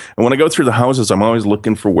wandering. And when I go through the houses, I'm always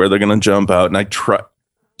looking for where they're going to jump out. And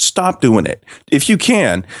stop doing it. If you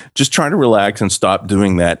can, just try to relax and stop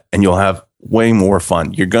doing that. And you'll have way more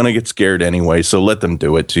fun. You're going to get scared anyway. So let them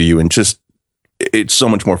do it to you and it's so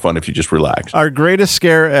much more fun if you just relax. Our greatest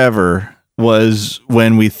scare ever was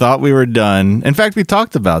when we thought we were done. In fact, we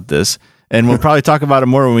talked about this, and we'll probably talk about it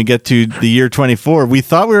more when we get to the year 24. We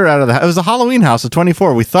thought we were out of it was a Halloween house of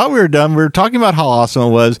 24. We thought we were done. We were talking about how awesome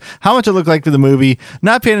it was, how much it looked like for the movie,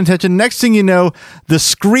 not paying attention. Next thing you know, the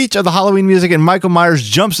screech of the Halloween music and Michael Myers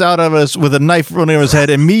jumps out of us with a knife running over his head,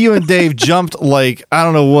 and me, you, and Dave jumped like, I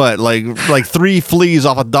don't know what, like 3 fleas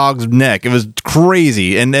off a dog's neck. It was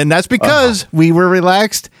crazy. And that's because we were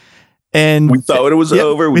relaxed. And we thought it was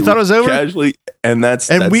over. We thought it was over casually,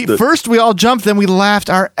 first we all jumped, then we laughed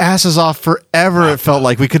our asses off forever. It felt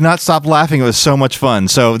like we could not stop laughing. It was so much fun.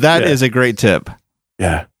 So that is a great tip.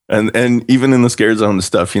 Yeah, and even in the scare zone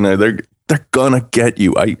stuff, they're gonna get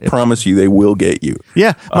you. I promise you, they will get you.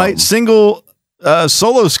 Yeah, my single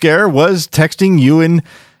solo scare was texting you and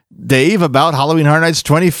Dave about Halloween Horror Nights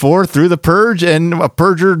 24 through the purge, and a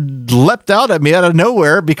purger leapt out at me out of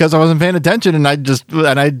nowhere because I wasn't paying attention, and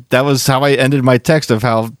that was how I ended my text of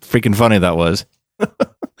how freaking funny that was.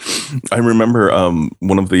 I remember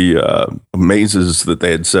one of the mazes that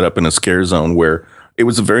they had set up in a scare zone where it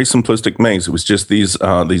was a very simplistic maze. It was just these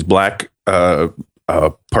black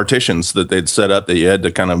partitions that they'd set up that you had to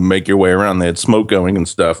kind of make your way around. They had smoke going and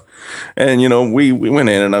stuff. And, we went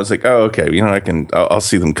in and I was like, oh, okay, I'll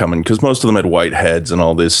see them coming, because most of them had white heads and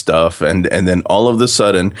all this stuff. And then all of a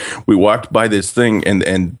sudden we walked by this thing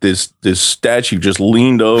and this statue just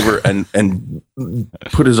leaned over and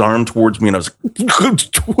put his arm towards me. And I was like,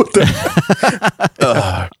 what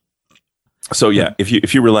the So yeah,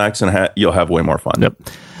 if you relax and you'll have way more fun. Yep.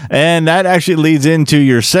 And that actually leads into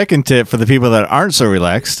your second tip for the people that aren't so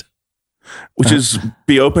relaxed, which is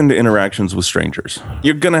be open to interactions with strangers.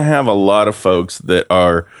 You're going to have a lot of folks that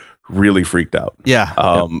are really freaked out.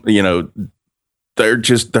 Yeah. You know, they're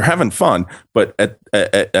having fun, but at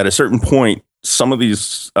a certain point, some of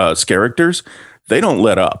these characters, they don't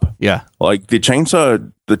let up. Yeah. Like the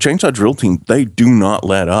chainsaw drill team, they do not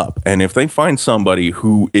let up. And if they find somebody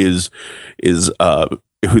who is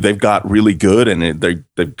who they've got really good and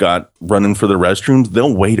they've got running for the restrooms,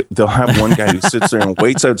 they'll wait. They'll have one guy who sits there and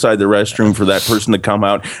waits outside the restroom for that person to come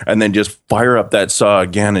out and then just fire up that saw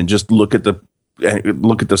again and just look at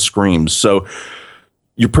the screams. So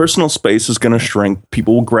your personal space is going to shrink.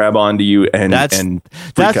 People will grab onto you and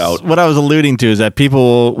freak out. What I was alluding to is that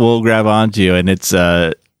people will grab onto you, and it's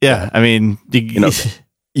I mean,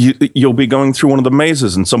 you'll be going through one of the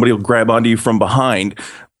mazes and somebody will grab onto you from behind.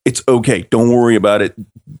 It's okay. Don't worry about it.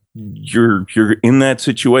 You're in that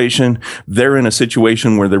situation. They're in a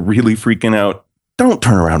situation where they're really freaking out. Don't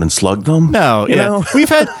turn around and slug them. No, you know?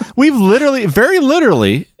 we've literally, very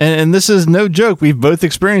literally, and this is no joke. We've both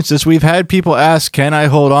experienced this. We've had people ask, "Can I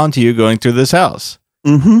hold on to you going through this house?"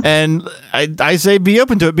 Mm-hmm. And I say, be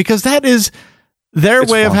open to it, because that is their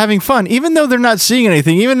way of having fun. Even though they're not seeing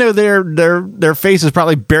anything, even though their face is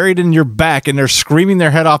probably buried in your back and they're screaming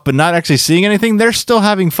their head off, but not actually seeing anything, they're still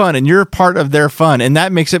having fun, and you're part of their fun, and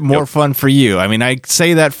that makes it more fun for you. I mean, I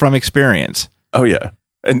say that from experience. Oh yeah.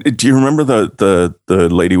 And do you remember the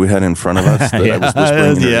lady we had in front of us that I was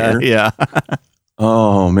whispering in her ear? Yeah.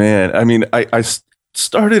 Oh man. I mean, I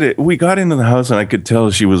started it. We got into the house and I could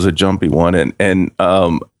tell she was a jumpy one. And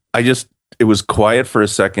it was quiet for a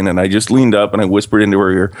second and I just leaned up and I whispered into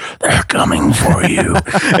her ear, "They're coming for you."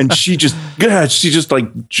 And she just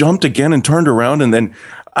like jumped again and turned around. And then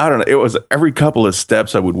I don't know, it was every couple of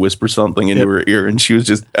steps I would whisper something into her ear. And she was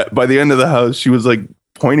just, by the end of the house, she was like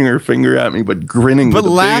pointing her finger at me, but grinning, but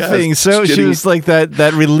laughing. So she was like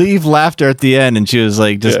that relieved laughter at the end, and she was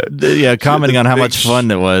like commenting on how much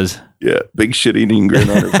fun it was. Yeah, big shit eating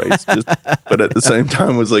grin on her face, but at the same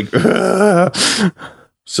time was like, "Ugh."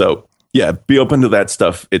 So yeah, be open to that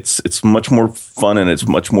stuff. It's much more fun and it's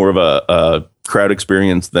much more of a crowd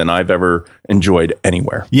experience than I've ever enjoyed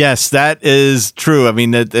anywhere. Yes, that is true. I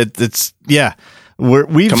mean, it's yeah.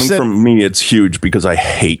 From me, it's huge because I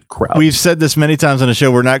hate crowds. We've said this many times on the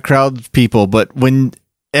show. We're not crowd people, but when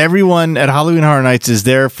everyone at Halloween Horror Nights is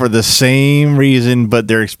there for the same reason, but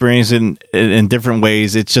they're experiencing it in different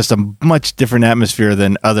ways, it's just a much different atmosphere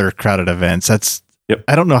than other crowded events.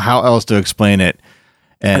 I don't know how else to explain it.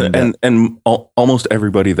 And almost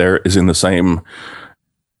everybody there is in the same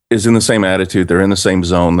attitude. They're in the same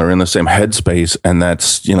zone. They're in the same headspace. And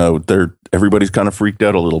that's, everybody's kind of freaked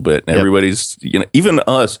out a little bit. And everybody's, even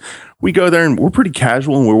us, we go there and we're pretty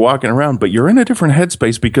casual and we're walking around, but you're in a different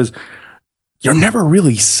headspace because you're never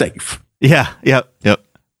really safe. Yeah. Yep.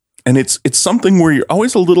 And it's something where you're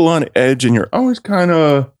always a little on edge and you're always kind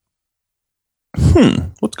of,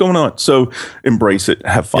 what's going on? So embrace it.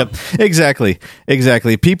 Have fun. Yep. Exactly.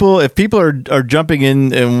 If people are jumping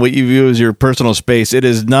in what you view as your personal space, it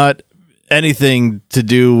is not anything to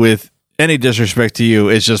do with any disrespect to you.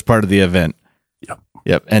 It's just part of the event.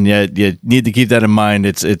 Yep. And yet you need to keep that in mind.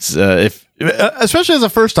 It's if especially as a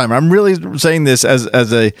first timer. I'm really saying this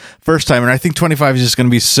as a first timer. And I think 25 is just going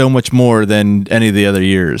to be so much more than any of the other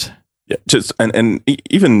years. Yeah, just and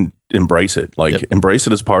even embrace it. Like embrace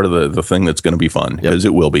it as part of the thing that's going to be fun, because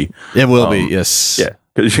it will be. It will be. Yes. Yeah.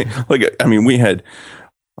 Because we had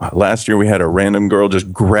last year we had a random girl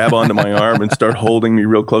just grab onto my arm and start holding me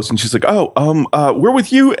real close, and she's like, we're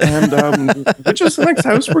with you, and which is the next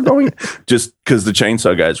house we're going? Just because the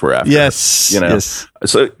chainsaw guys were after. Yes. Yes.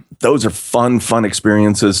 So those are fun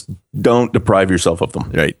experiences. Don't deprive yourself of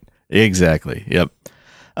them. Right. Exactly. Yep.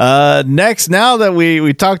 Next, now that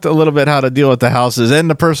we talked a little bit how to deal with the houses and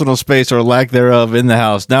the personal space or lack thereof in the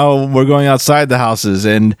house, now we're going outside the houses,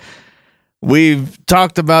 and we've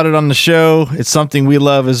talked about it on the show. It's something we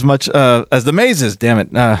love as much as the mazes. Damn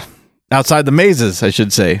it. Outside the mazes, I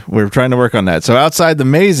should say. We're trying to work on that. So outside the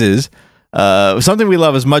mazes, something we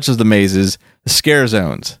love as much as the mazes, the scare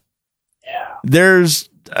zones. Yeah.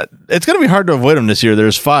 It's going to be hard to avoid them this year.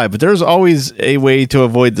 There's 5, but there's always a way to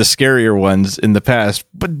avoid the scarier ones in the past.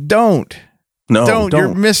 But don't.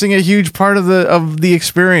 You're missing a huge part of the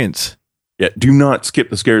experience. Yeah, do not skip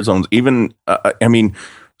the scare zones. Even,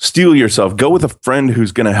 steel yourself. Go with a friend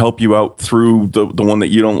who's going to help you out through the one that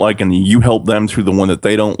you don't like, and you help them through the one that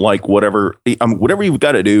they don't like. Whatever you've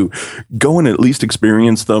got to do, go and at least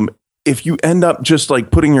experience them. if you end up just like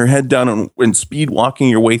putting your head down and speed walking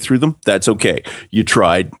your way through them, that's okay. You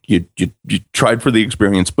tried, you tried for the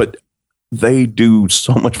experience, but they do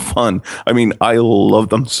so much fun. I mean, I love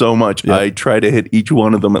them so much. Yep. I try to hit each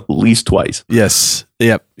one of them at least twice. Yes.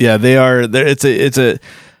 Yep. Yeah, they are.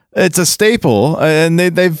 It's a staple, and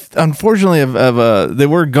they've unfortunately they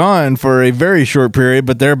were gone for a very short period,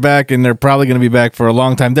 but they're back, and they're probably going to be back for a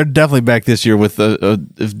long time. They're definitely back this year with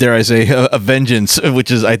dare I say a vengeance,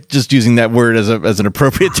 which is just using that word as an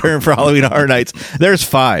appropriate term for Halloween Horror Nights. There's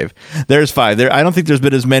five. I don't think there's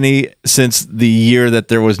been as many since the year that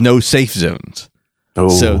there was no safe zones. Oh,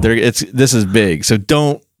 so this is big. So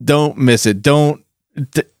don't miss it. Don't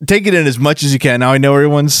take it in as much as you can. Now I know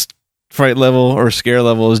everyone's fright level or scare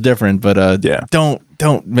level is different, but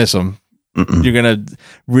don't miss them. Mm-mm. You're gonna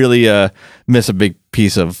really miss a big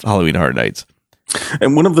piece of Halloween Horror Nights.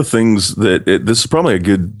 And one of the things that this is probably a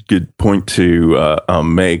good point to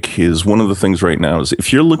make is one of the things right now is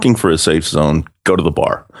if you're looking for a safe zone, go to the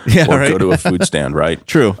bar or go to a food stand. Right?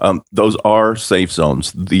 True. Those are safe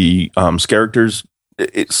zones. The characters.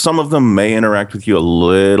 Some of them may interact with you a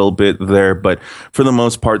little bit there, but for the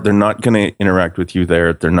most part, they're not going to interact with you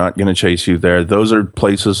there. They're not going to chase you there. Those are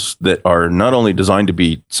places that are not only designed to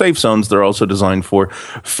be safe zones, they're also designed for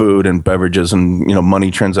food and beverages and, money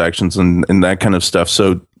transactions and that kind of stuff.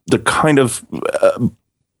 So the kind of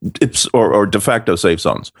or de facto safe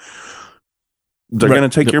zones. They're going to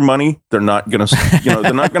take your money. They're not going to,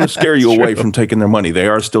 they're not going to scare you away from taking their money. They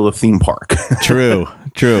are still a theme park. True.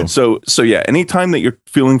 So yeah, anytime that you're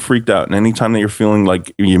feeling freaked out and anytime that you're feeling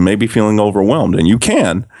like you may be feeling overwhelmed,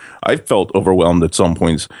 and I felt overwhelmed at some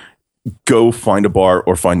points, go find a bar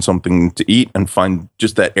or find something to eat and find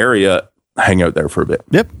just that area, hang out there for a bit.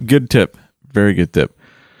 Yep. Good tip. Very good tip.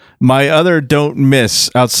 My other don't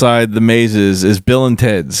miss outside the mazes is Bill and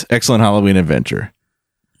Ted's Excellent Halloween Adventure.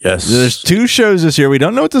 Yes. There's 2 shows this year. We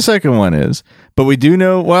don't know what the second one is, but we do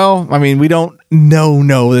know, we don't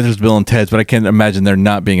know that there's Bill and Ted's, but I can't imagine there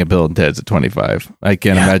not being a Bill and Ted's at 25. I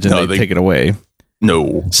can't imagine they take it away.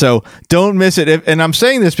 No. So don't miss it. And I'm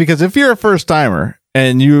saying this because if you're a first timer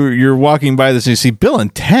and you're walking by this and you see Bill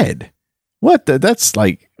and Ted, that's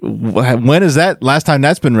like, when is that last time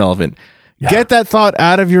that's been relevant? Yeah. Get that thought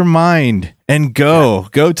out of your mind and go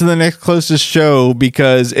to the next closest show,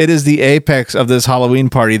 because it is the apex of this Halloween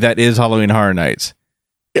party that is Halloween Horror Nights.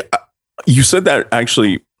 You said that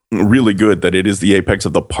actually really good, that it is the apex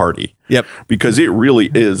of the party. Yep. Because it really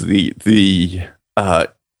is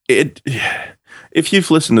if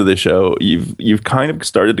you've listened to this show, you've kind of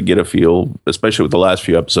started to get a feel, especially with the last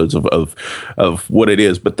few episodes of what it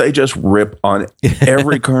is, but they just rip on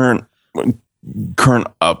every current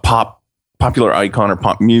popular icon or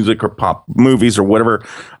pop music or pop movies or whatever.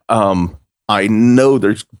 I know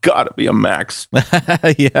there's got to be a Max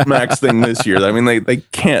thing this year. I mean, they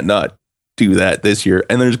can't not do that this year.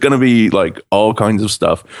 And there's going to be like all kinds of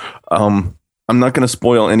stuff. I'm not going to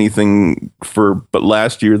spoil anything but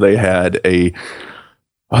last year they had they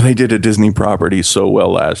did a Disney property so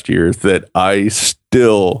well last year that I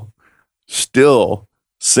still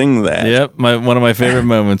sing that. Yep. One of my favorite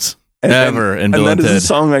moments. Ever in Bill and Ted. That is a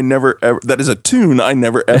song that is a tune I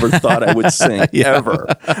never ever thought I would sing ever.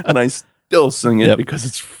 And I still sing it because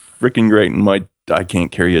it's freaking great. And I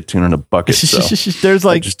can't carry a tune in a bucket. So there's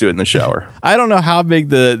I just do it in the shower. I don't know how big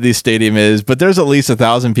the stadium is, but there's at least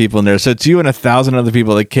 1,000 people in there. So it's you and 1,000 other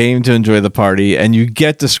people that came to enjoy the party, and you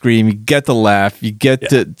get to scream, you get to laugh, you get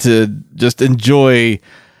to just enjoy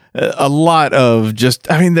a lot of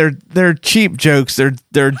they're cheap jokes,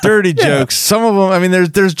 they're dirty jokes. Some of them,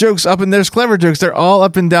 there's jokes up and there's clever jokes. They're all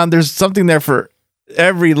up and down. There's something there for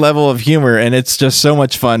every level of humor, and it's just so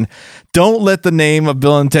much fun. Don't let the name of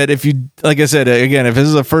Bill and Ted, if you, like I said, again, if this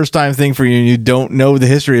is a first time thing for you and you don't know the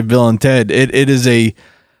history of Bill and Ted, it's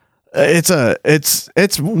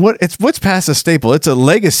what's past a staple. It's a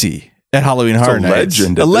legacy at Halloween Horror Nights.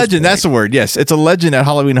 A legend. That's the word. Yes. It's a legend at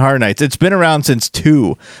Halloween Horror Nights. It's been around since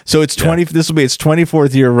 2. So it's 20. This will be its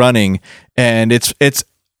 24th year running. And it's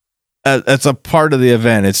a part of the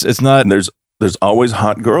event. It's not. And there's always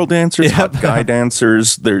hot girl dancers, hot guy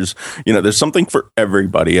dancers. There's something for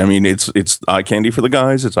everybody. I mean, it's eye candy for the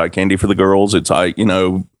guys. It's eye candy for the girls.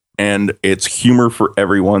 And it's humor for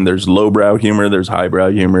everyone. There's lowbrow humor. There's highbrow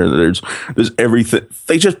humor. There's everything.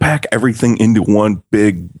 They just pack everything into one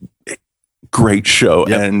big, great show.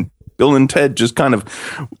 And Bill and Ted just kind of,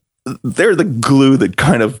 they're the glue that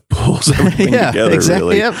kind of pulls everything together.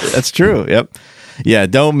 Exactly. Really. Yep, that's true. Yep. Yeah,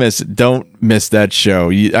 don't miss it. Don't miss that show.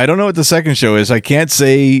 I don't know what the second show is. I can't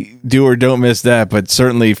say do or don't miss that, but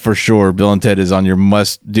certainly for sure, Bill and Ted is on your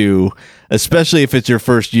must do, especially if it's your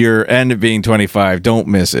first year and it being 25. Don't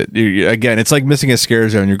miss it. Again, it's like missing a scare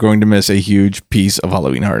zone. You're going to miss a huge piece of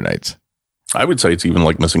Halloween Horror Nights. I would say it's even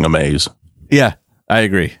like missing a maze. Yeah, I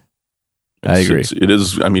agree. It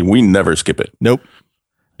is. I mean, we never skip it. Nope.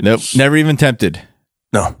 Never even tempted.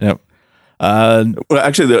 No. Nope. Well,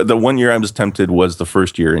 actually, the 1 year I was tempted was the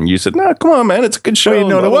first year, and you said, "No, come on, man, it's a good show." You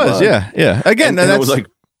know what it was? Yeah. Again, and I was like,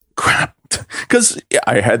 "Crap," because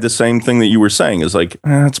I had the same thing that you were saying. Is like,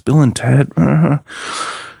 it's Bill and Ted.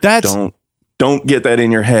 That's don't get that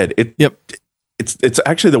in your head. It's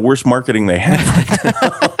actually the worst marketing they have right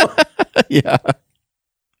now. Yeah.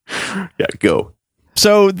 Go.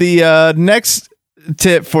 So the next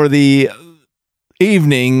tip for the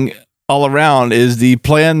evening all around is the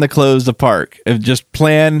plan to close the park. Just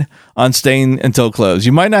plan on staying until close.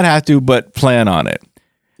 You might not have to, but plan on it,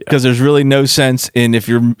 because there's really no sense in if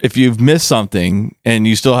you've missed something and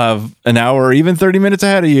you still have an hour or even 30 minutes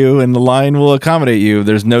ahead of you and the line will accommodate you.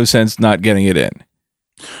 There's no sense not getting it in.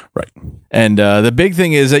 Right. And the big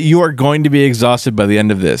thing is that you are going to be exhausted by the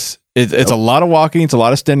end of this. It's a lot of walking. It's a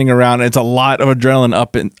lot of standing around. It's a lot of adrenaline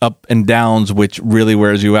up and downs, which really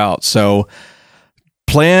wears you out. So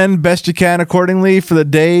plan best you can accordingly for the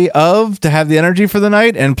day of to have the energy for the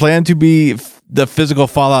night, and plan to be the physical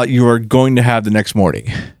fallout you are going to have the next morning.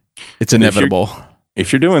 It's inevitable.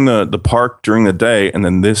 If you're doing the park during the day and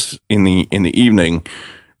then this in the evening,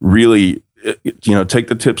 really, take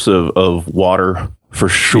the tips of water for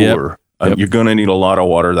sure. Yep. You're going to need a lot of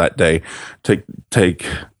water that day. Take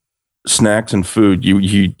snacks and food.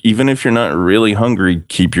 You even if you're not really hungry,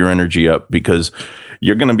 keep your energy up, because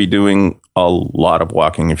you're going to be doing a lot of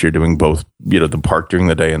walking if you're doing both, the park during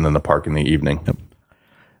the day and then the park in the evening. Yep.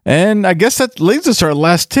 And I guess that leads us to our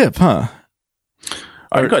last tip, huh?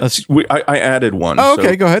 I added one. Oh,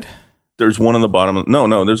 okay, go ahead. There's one on the bottom.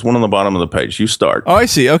 No, there's one on the bottom of the page. You start. Oh, I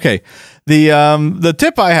see. Okay. The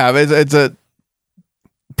tip I have is it's a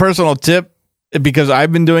personal tip, because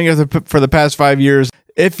I've been doing it for the past 5 years.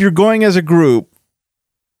 If you're going as a group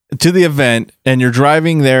to the event and you're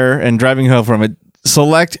driving there and driving home from it,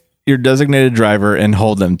 select your designated driver and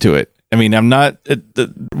hold them to it. I mean,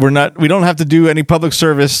 we don't have to do any public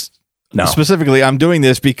service. No. Specifically, I'm doing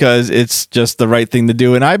this because it's just the right thing to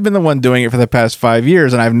do. And I've been the one doing it for the past 5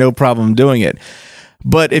 years, and I have no problem doing it.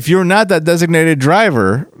 But if you're not that designated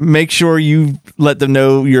driver, make sure you let them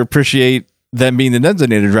know you appreciate them being the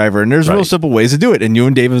designated driver. And there's real simple ways to do it. And you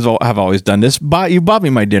and Dave have always done this. You bought me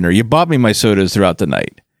my dinner. You bought me my sodas throughout the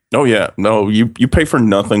night. Oh, yeah. No, you pay for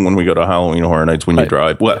nothing when we go to Halloween Horror Nights when you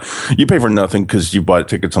drive. Well, you pay for nothing because you bought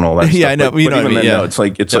tickets and all that stuff. Yeah, I know. But even then, no, it's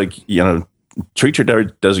like, treat your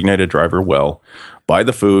designated driver well. Buy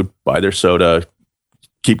the food, buy their soda,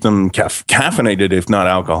 keep them caffeinated, if not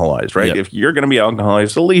alcoholized, right? Yep. If you're going to be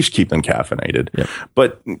alcoholized, at least keep them caffeinated. Yep.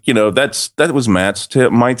 But, that was Matt's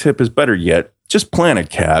tip. My tip is better yet. Just plan a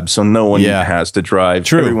cab so no one has to drive.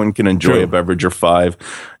 True. Everyone can enjoy a beverage or 5.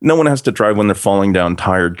 No one has to drive when they're falling down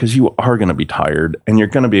tired, because you are going to be tired and you're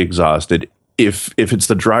going to be exhausted. If it's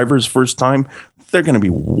the driver's first time, they're going to be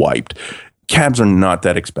wiped. Cabs are not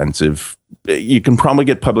that expensive. You can probably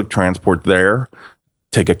get public transport there.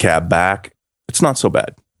 Take a cab back. It's not so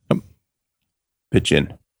bad. Pitch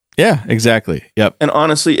in. Yeah, exactly. Yep. And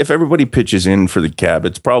honestly, if everybody pitches in for the cab,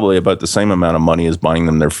 it's probably about the same amount of money as buying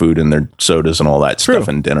them their food and their sodas and all that stuff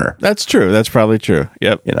and dinner. That's true. That's probably true.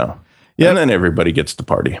 Yep. Yep. And then everybody gets to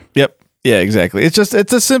party. Yep. Yeah, exactly. It's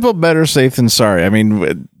a simple, better safe than sorry. I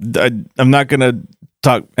mean, I'm not going to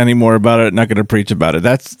talk any more about it. Not going to preach about it.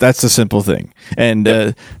 That's the simple thing. And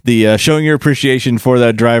the showing your appreciation for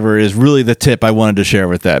that driver is really the tip I wanted to share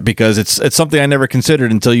with that, because it's something I never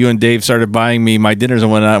considered until you and Dave started buying me my dinners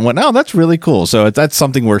and whatnot. And went, oh, that's really cool. So that's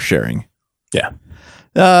something worth sharing. Yeah.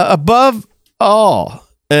 Above all,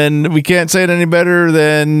 and we can't say it any better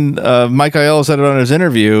than Mike Aiello said it on his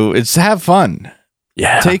interview, it's have fun.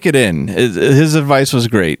 Yeah. Take it in. His advice was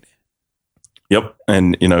great. Yep.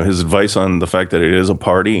 And, his advice on the fact that it is a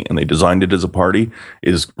party and they designed it as a party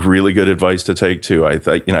is really good advice to take too. I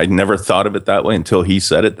thought, I never thought of it that way until he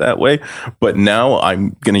said it that way, but now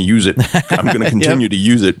I'm going to use it. I'm going to continue to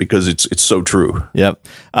use it because it's so true. Yep.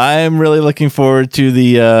 I'm really looking forward to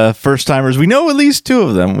the first timers. We know at least 2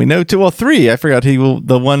 of them. We know 3. I forgot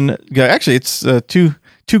the one guy. Actually, it's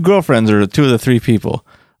two girlfriends or 2 of the 3 people.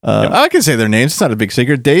 I can say their names. It's not a big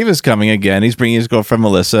secret. Dave is coming again. He's bringing his girlfriend,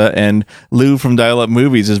 Melissa, and Lou from Dial Up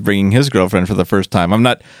Movies is bringing his girlfriend for the first time. I'm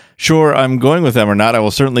not sure I'm going with them or not. I will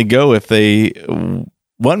certainly go if they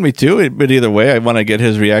want me to, but either way, I want to get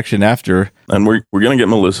his reaction after. And we're going to get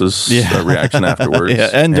Melissa's reaction afterwards.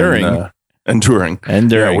 and during. And during.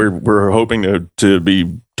 Yeah, we're hoping to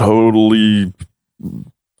be totally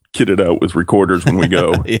kitted out with recorders when we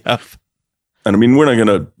go. Yeah. And I mean, we're not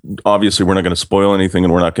going to spoil anything,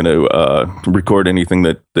 and we're not going to record anything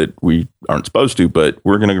that we aren't supposed to, but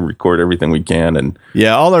we're going to record everything we can. And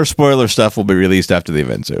yeah, all our spoiler stuff will be released after the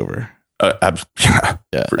event's over. Yeah,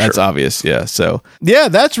 that's obvious. Yeah. So yeah,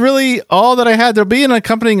 that's really all that I had. There'll be an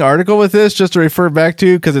accompanying article with this just to refer back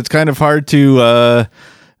to, because it's kind of hard to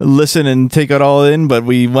listen and take it all in, but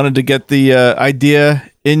we wanted to get the idea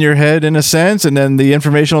in your head in a sense, and then the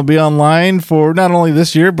information will be online for not only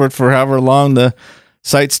this year, but for however long the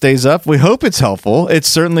site stays up. We hope it's helpful. It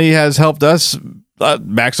certainly has helped us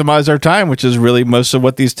maximize our time, which is really most of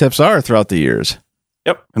what these tips are throughout the years.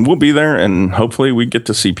 Yep. And we'll be there, and hopefully we get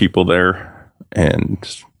to see people there and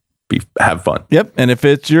have fun. Yep. And if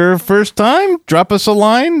it's your first time, drop us a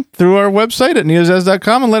line through our website at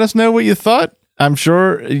neozaz.com and let us know what you thought. I'm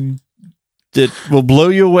sure it will blow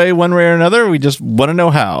you away one way or another. We just want to know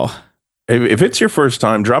how. If it's your first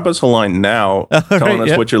time, drop us a line now telling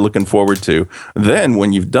us what you're looking forward to. Then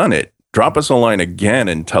when you've done it, drop us a line again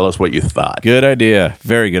and tell us what you thought. Good idea.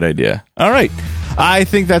 Very good idea. All right. I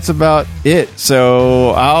think that's about it. So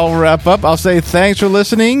I'll wrap up. I'll say thanks for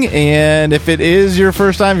listening. And if it is your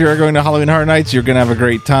first time, if you're going to Halloween Horror Nights, you're going to have a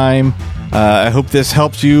great time. I hope this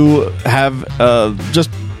helps you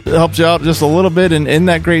helps you out just a little bit in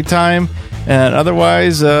that great time. And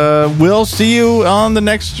otherwise, we'll see you on the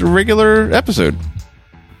next regular episode.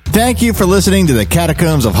 Thank you for listening to the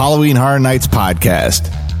Catacombs of Halloween Horror Nights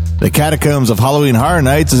podcast. The Catacombs of Halloween Horror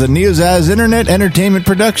Nights is a NEOZAZ internet entertainment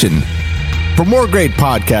production. For more great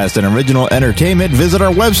podcasts and original entertainment, visit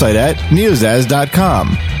our website at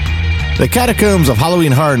neozaz.com. The Catacombs of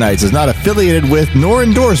Halloween Horror Nights is not affiliated with nor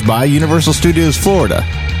endorsed by Universal Studios Florida.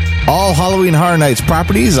 All Halloween Horror Nights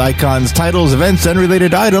properties, icons, titles, events, and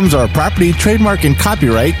related items are property, trademark, and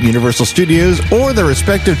copyright Universal Studios or their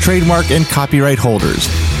respective trademark and copyright holders.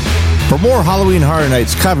 For more Halloween Horror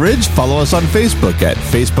Nights coverage, follow us on Facebook at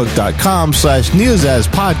facebook.com/NeoZaz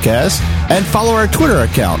Podcast and follow our Twitter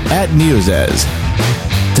account at NeoZaz.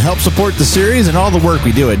 To help support the series and all the work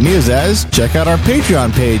we do at NeoZaz, check out our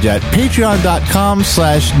Patreon page at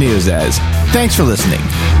patreon.com/NeoZaz. Thanks for listening.